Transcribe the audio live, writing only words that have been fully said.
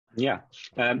Yeah.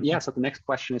 So the next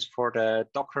question is for the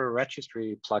Docker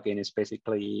Registry plugin. Is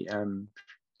basically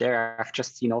there I've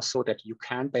just seen also that you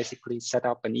can basically set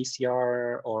up an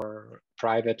ECR or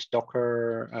private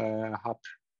Docker Hub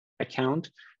account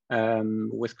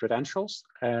with credentials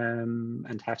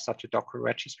and have such a Docker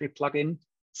Registry plugin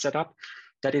set up.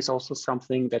 That is also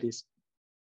something that is,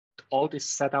 all this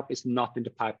setup is not in the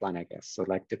pipeline, I guess. So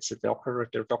like it's the Docker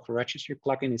Registry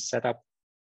plugin is set up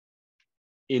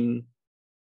in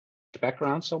the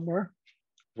background somewhere.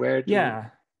 Where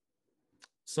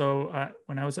So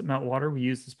when I was at Meltwater, we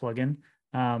used this plugin.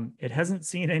 It hasn't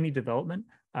seen any development.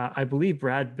 I believe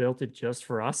Brad built it just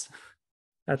for us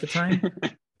at the time,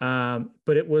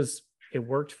 but it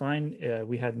worked fine.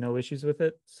 We had no issues with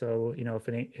it. So if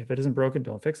it isn't broken,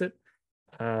 don't fix it.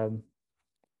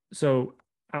 So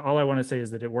all I want to say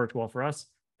is that it worked well for us,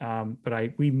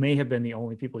 but we may have been the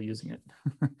only people using it.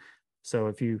 So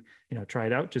if you try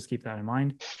it out, just keep that in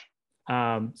mind.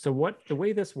 So the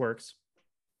way this works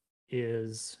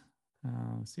is,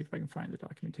 let's see if I can find the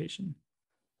documentation.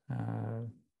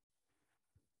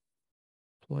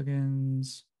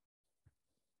 Plugins.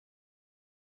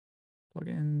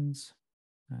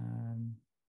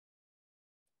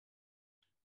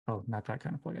 Oh, not that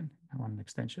kind of plugin. I want an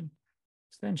extension.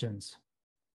 Extensions.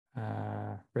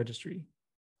 Registry.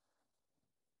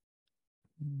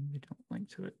 We don't link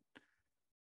to it.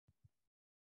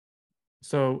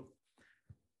 So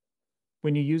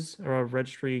when you use a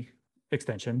registry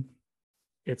extension,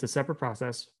 it's a separate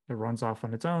process that runs off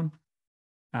on its own.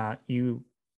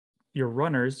 Your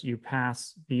runners, you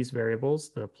pass these variables,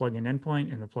 the plugin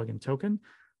endpoint and the plugin token.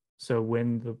 So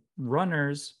when the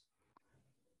runners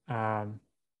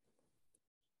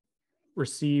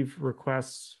receive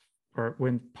requests, or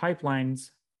when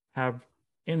pipelines have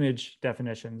image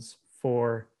definitions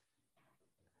for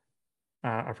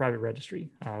a private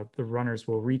registry, the runners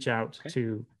will reach out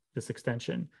to this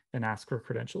extension and ask for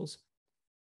credentials.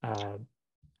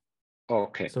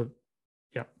 Okay. So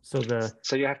yeah. So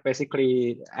you have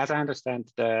basically, as I understand,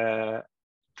 the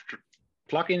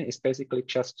plugin is basically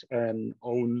just an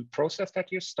own process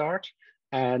that you start,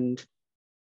 and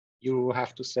you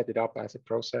have to set it up as a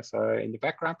process in the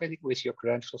background, basically with your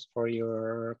credentials for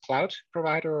your cloud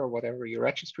provider or whatever your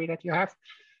registry that you have.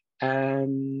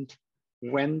 And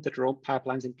when the drone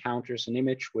pipelines encounters an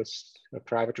image with a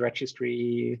private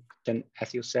registry, then,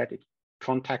 as you said, it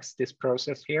contacts this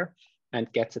process here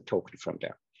and gets a token from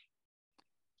there.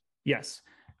 Yes,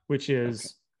 which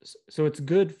is, so it's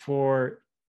good for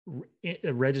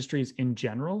registries in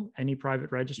general, any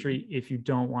private registry, if you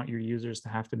don't want your users to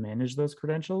have to manage those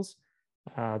credentials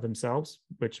themselves,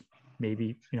 which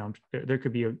maybe, there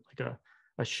could be a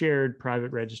shared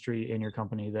private registry in your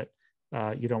company that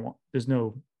you don't want. There's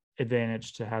no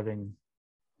advantage to having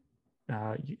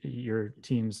your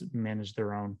teams manage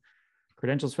their own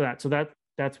credentials for that. So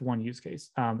that's one use case.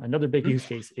 Another big use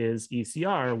case is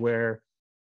ECR, where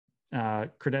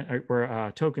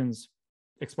tokens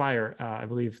expire. I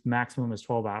believe maximum is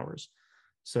 12 hours.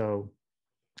 So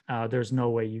there's no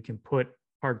way you can put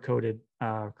hard-coded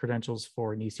credentials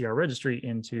for an ECR registry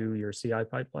into your CI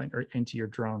pipeline or into your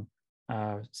drone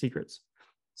secrets.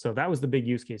 So that was the big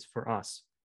use case for us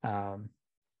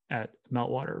at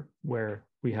Meltwater, where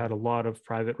we had a lot of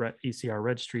private ECR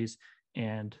registries,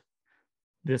 and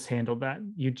this handled that.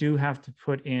 You do have to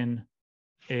put in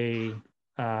a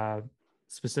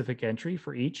specific entry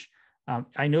for each.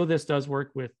 I know this does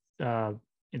work with the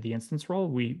instance role.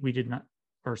 We did not,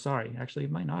 or sorry, actually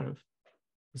it might not have.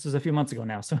 This is a few months ago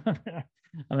now, so I'm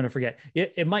going to forget.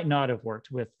 It might not have worked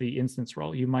with the instance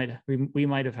role. We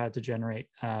might have had to generate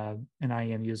an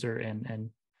IAM user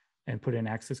and put in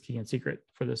access key and secret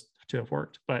for this to have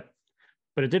worked, but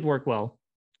it did work well.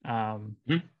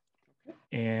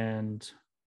 And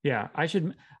yeah, I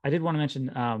did want to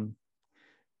mention,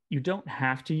 you don't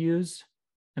have to use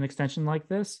an extension like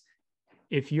this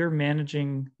if you're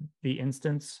managing the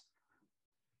instance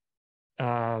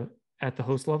at the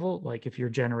host level. Like if you're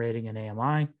generating an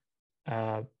AMI,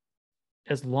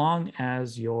 as long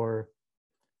as your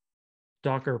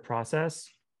Docker process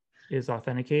is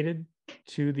authenticated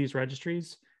to these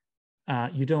registries,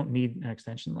 you don't need an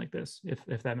extension like this,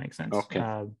 if that makes sense.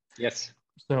 Okay. Yes.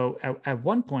 So at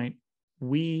one point,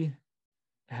 we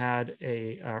had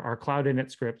our cloud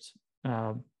init script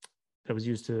that was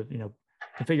used to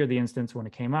configure the instance when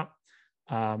it came up.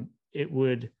 It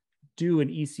would do an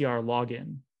ECR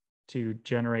login to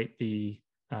generate the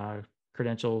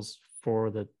credentials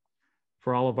for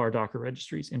all of our Docker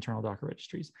registries, internal Docker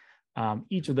registries.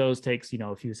 Each of those takes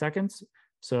a few seconds.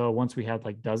 So once we had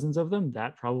like dozens of them,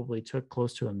 that probably took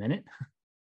close to a minute.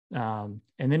 And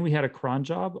then we had a cron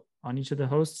job on each of the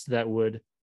hosts that would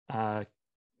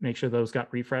make sure those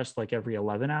got refreshed like every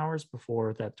 11 hours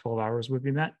before that 12 hours would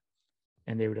be met,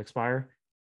 and they would expire.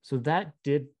 So that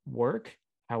did work.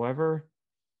 However,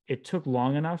 it took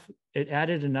long enough. It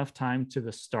added enough time to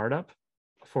the startup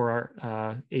for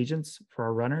our agents, for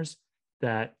our runners,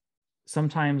 that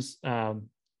sometimes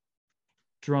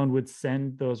Drone would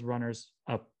send those runners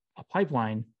a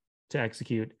pipeline to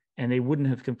execute, and they wouldn't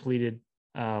have completed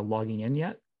logging in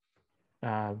yet.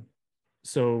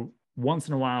 So once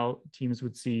in a while, teams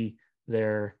would see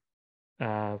their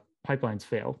pipelines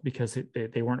fail because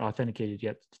they weren't authenticated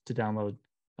yet to download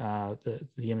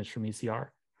the image from ECR.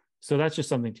 So that's just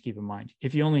something to keep in mind.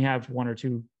 If you only have one or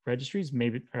two registries,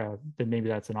 maybe then maybe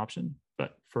that's an option.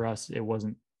 But for us, it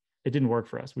didn't work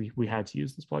for us. We had to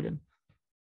use this plugin.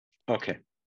 Okay.